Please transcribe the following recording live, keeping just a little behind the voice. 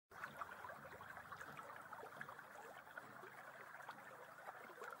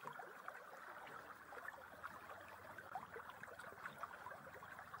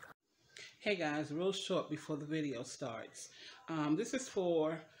Hey guys, real short before the video starts. This is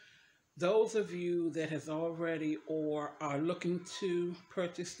for those of you that has already or are looking to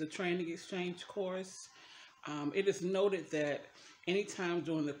purchase the training exchange course. It is noted that anytime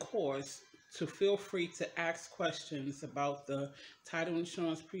during the course to feel free to ask questions about the Title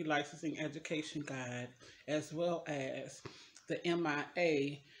Insurance Pre-Licensing Education Guide as well as the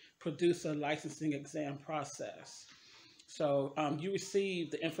MIA Producer Licensing Exam Process. So you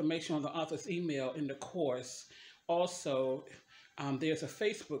receive the information on the author's email in the course. Also, there's a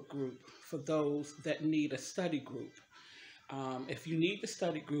Facebook group for those that need a study group. If you need the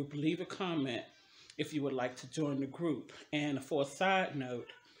study group, leave a comment if you would like to join the group. And for a side note,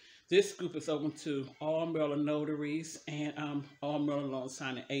 this group is open to all Maryland notaries and all Maryland loan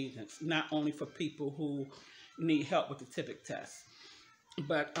signing agents, not only for people who need help with the TIPIC test,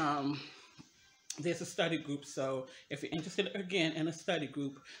 but there's a study group. So if you're interested again in a study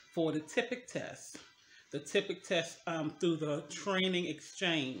group for the TIPIC test, through the training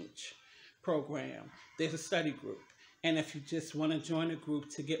exchange program, there's a study group. And if you just want to join a group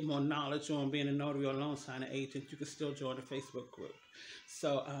to get more knowledge on being a notary or loan signing agent, you can still join the Facebook group.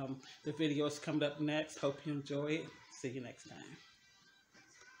 So the video is coming up next. Hope you enjoy it. See you next time.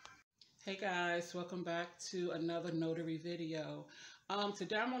 Hey guys, welcome back to another notary video.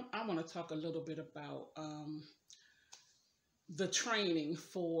 Today I want to talk a little bit about the training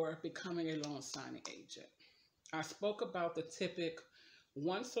for becoming a loan signing agent. I spoke about the TIPIC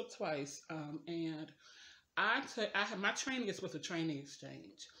once or twice, and my training is with a training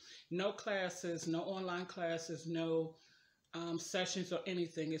exchange. No classes, no online classes, no sessions or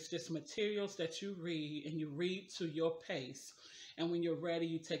anything. It's just materials that you read, and you read to your pace. And when you're ready,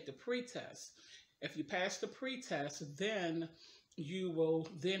 you take the pre-test. If you pass the pre-test, then you will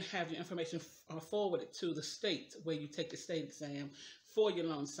then have your information forwarded to the state where you take the state exam for your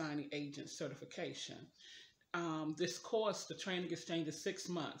loan signing agent certification. This course, the training exchange, is 6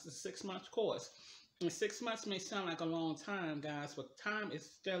 months. It's a 6-month course. And 6 months may sound like a long time, guys, but time is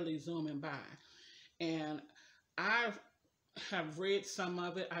steadily zooming by. And I have read some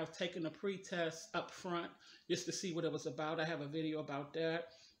of it. I've taken a pre-test up front just to see what it was about. I have a video about that.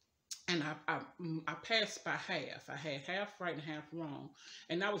 And I passed by half. I had half right and half wrong.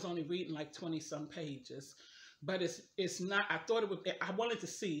 And I was only reading like 20-some pages. But it's not, I thought it would, I wanted to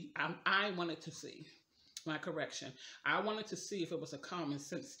see, I wanted to see, my correction. I wanted to see if it was a common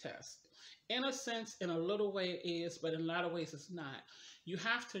sense test. In a sense, in a little way it is, but in a lot of ways it's not. You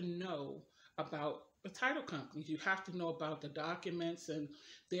have to know about the title companies. You have to know about the documents and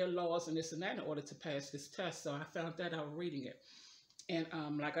their laws and this and that in order to pass this test. So I found that out reading it. And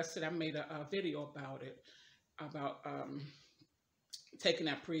like I said, I made a video about it, about taking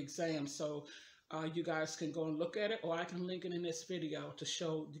that pre-exam. So you guys can go and look at it, or I can link it in this video to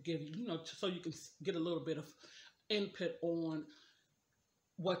show, to give you, so you can get a little bit of input on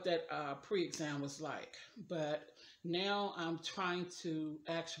what that pre-exam was like. But now I'm trying to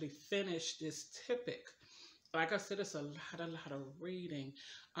actually finish this TIPIC. Like I said, it's a lot of reading.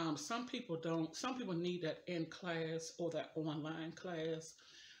 Some people need that in class or that online class,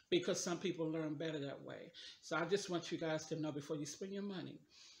 because some people learn better that way. So I just want you guys to know before you spend your money,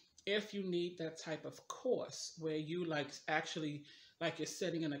 if you need that type of course where you actually you're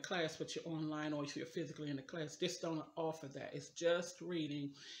sitting in a class but you're online, or if you're physically in the class, this don't offer that. It's just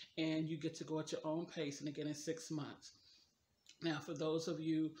reading, and you get to go at your own pace, and again in 6 months. Now, for those of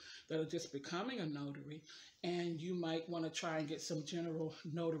you that are just becoming a notary, and you might want to try and get some general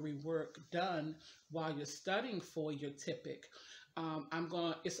notary work done while you're studying for your TIPIC,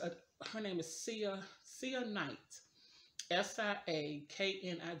 her name is Sia Knight, SIAKNIGHT.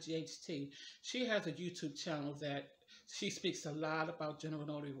 She has a YouTube channel that she speaks a lot about general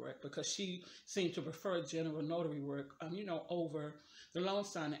notary work, because she seems to prefer general notary work, over the loan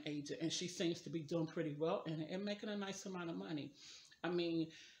signing agent, and she seems to be doing pretty well in it and making a nice amount of money. I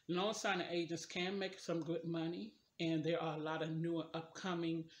mean, loan signing agents can make some good money, and there are a lot of new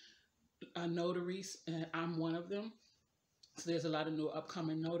upcoming notaries, and I'm one of them. So there's a lot of new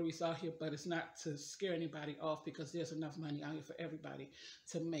upcoming notaries out here, but it's not to scare anybody off, because there's enough money out here for everybody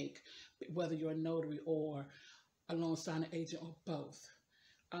to make, whether you're a notary or a loan signing agent or both.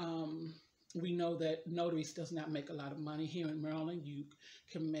 We know that notaries does not make a lot of money here in Maryland. You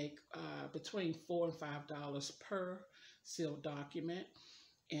can make between $4 and $5 per sealed document.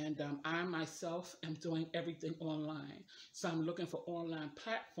 And I myself am doing everything online. So I'm looking for online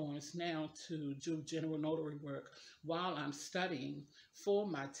platforms now to do general notary work while I'm studying for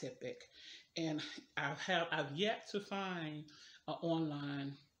my TIPIC. And I've yet to find an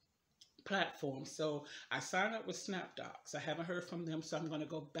online platform. So I signed up with SnapDocs. I haven't heard from them, so I'm going to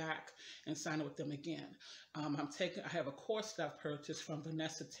go back and sign up with them again. I have a course that I've purchased from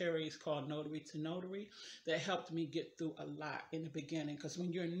Vanessa Terry's called Notary to Notary that helped me get through a lot in the beginning, because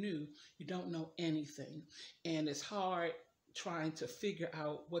when you're new, you don't know anything, and it's hard trying to figure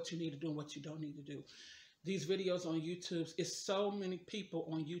out what you need to do and what you don't need to do. These videos on YouTube, it's so many people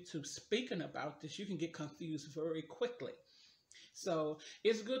on YouTube speaking about this, you can get confused very quickly. So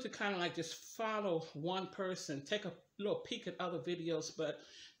it's good to kind of like just follow one person, take a little peek at other videos, but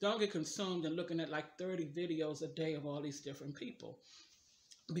don't get consumed in looking at like 30 videos a day of all these different people,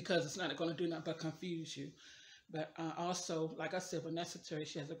 because it's not going to do nothing but confuse you. But also, like I said, Vanessa Terry,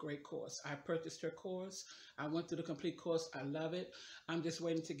 she has a great course. I purchased her course. I went through the complete course. I love it. I'm just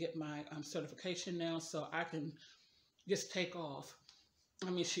waiting to get my certification now so I can just take off. I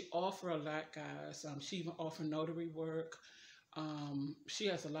mean, she offers a lot, guys. She even offers notary work. She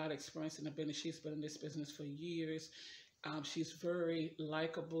has a lot of experience in the business. She's been in this business for years. She's very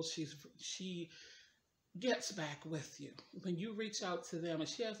likable. She gets back with you. When you reach out to them, and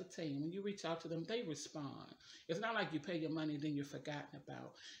she has a team, when you reach out to them, they respond. It's not like you pay your money, then you're forgotten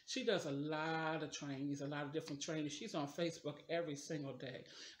about. She does a lot of trainings, a lot of different trainings. She's on Facebook every single day.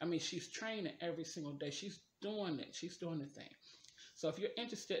 I mean, she's training every single day. She's doing it. She's doing the thing. So if you're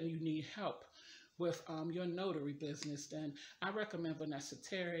interested and you need help with your notary business, then I recommend Vanessa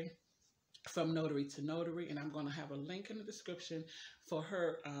Terry from Notary to Notary, and I'm going to have a link in the description for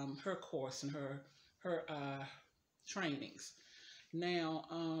her her course and her trainings. Now,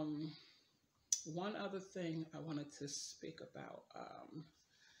 one other thing I wanted to speak about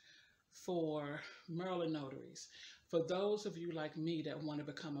for Maryland notaries. For those of you like me that want to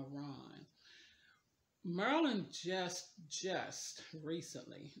become a RON, Maryland just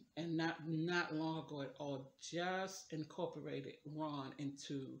recently, and not long ago at all, just incorporated RON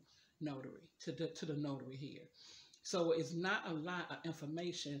into notary, to the notary here. So it's not a lot of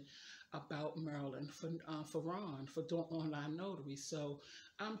information about Maryland for RON, for doing online notary. So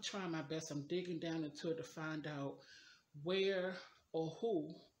I'm trying my best. I'm digging down into it to find out where or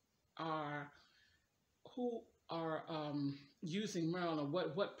who are using Maryland,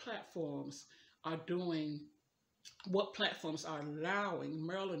 what platforms are doing, what platforms are allowing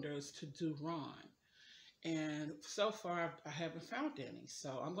Marylanders to do RON. And so far, I haven't found any.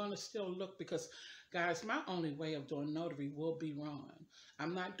 So I'm going to still look, because, guys, my only way of doing notary will be RON.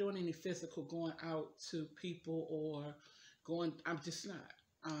 I'm not doing any physical going out to people or going, I'm just not.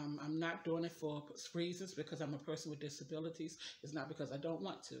 I'm not doing it for reasons because I'm a person with disabilities. It's not because I don't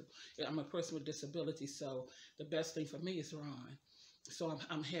want to. I'm a person with disabilities, so the best thing for me is RON. So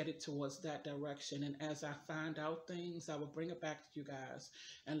I'm headed towards that direction. And as I find out things, I will bring it back to you guys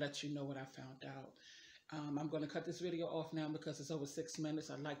and let you know what I found out. I'm going to cut this video off now because it's over 6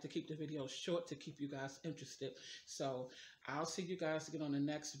 minutes. I'd like to keep the video short to keep you guys interested. So I'll see you guys again on the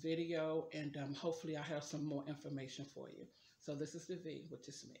next video, and hopefully I have some more information for you. So this is the V, which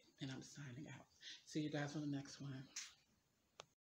is me, and I'm signing out. See you guys on the next one.